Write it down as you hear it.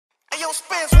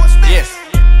HALSPINZ, what's this?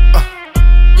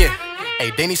 Yeah.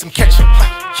 Hey, they need some ketchup.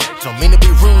 Don't mean to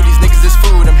be rude, these niggas is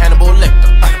food. I'm Hannibal,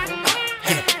 LECTER.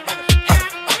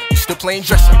 You still playing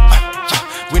dress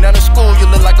up. We not in school, you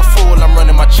look like a fool. I'm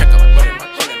running my checkup.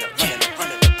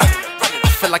 I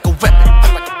feel like a weapon.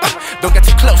 Don't get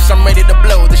too close, I'm ready to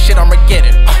blow. This shit I'm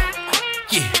getting.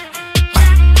 Yeah.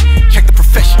 Check the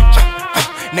profession.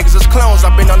 Niggas is clones,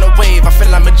 I've been on the wave. I feel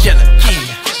like Magellan.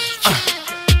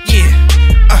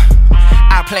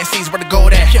 I plant seeds where the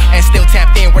gold at, and still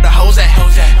tapped in where the hoes at.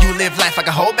 You live life like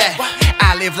a hoe back,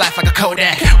 I live life like a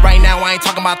Kodak. Right now I ain't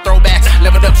talking about throwbacks.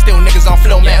 Leveled up still niggas on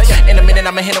flow maps. In a minute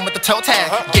I'ma hit them with the toe tag.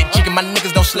 Get jiggy, my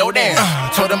niggas don't slow down.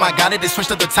 Told them I got it, they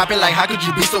switched up the topic like how could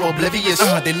you be so oblivious?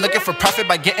 They looking for profit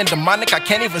by getting demonic. I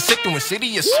can't even sit through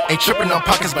insidious. Ain't tripping on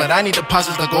pockets but I need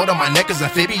deposits. The gold on my neck is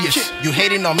amphibious. You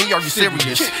hating on me, are you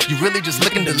serious? You really just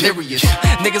looking delirious.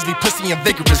 Niggas be pussy and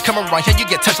vigorous. Come around here you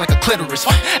get touched like a clitoris.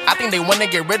 I think they wanna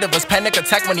get rid of us. Panic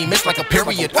attack when he missed like a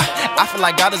period. I feel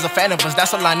like God is a fan of us.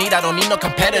 That's all I need, I don't need no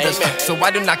competitors. So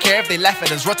I do not care if they laugh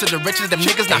at us. Run to the riches, them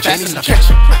niggas not fast enough.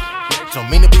 Don't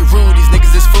mean to be rude, these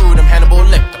niggas is food. I'm Hannibal,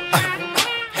 LECTER.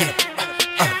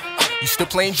 You still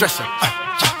playing dress up.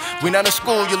 We not in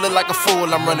school, you look like a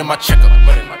fool. I'm running my checkup. I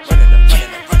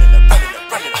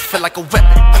feel like a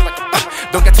weapon.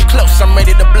 Don't get too close, I'm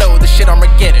ready to blow. This shit I'm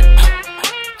getting.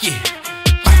 Yeah.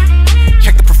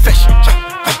 Check the profession.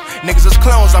 Niggas is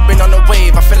clones, I've been on the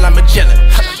wave. I feel like Magellan.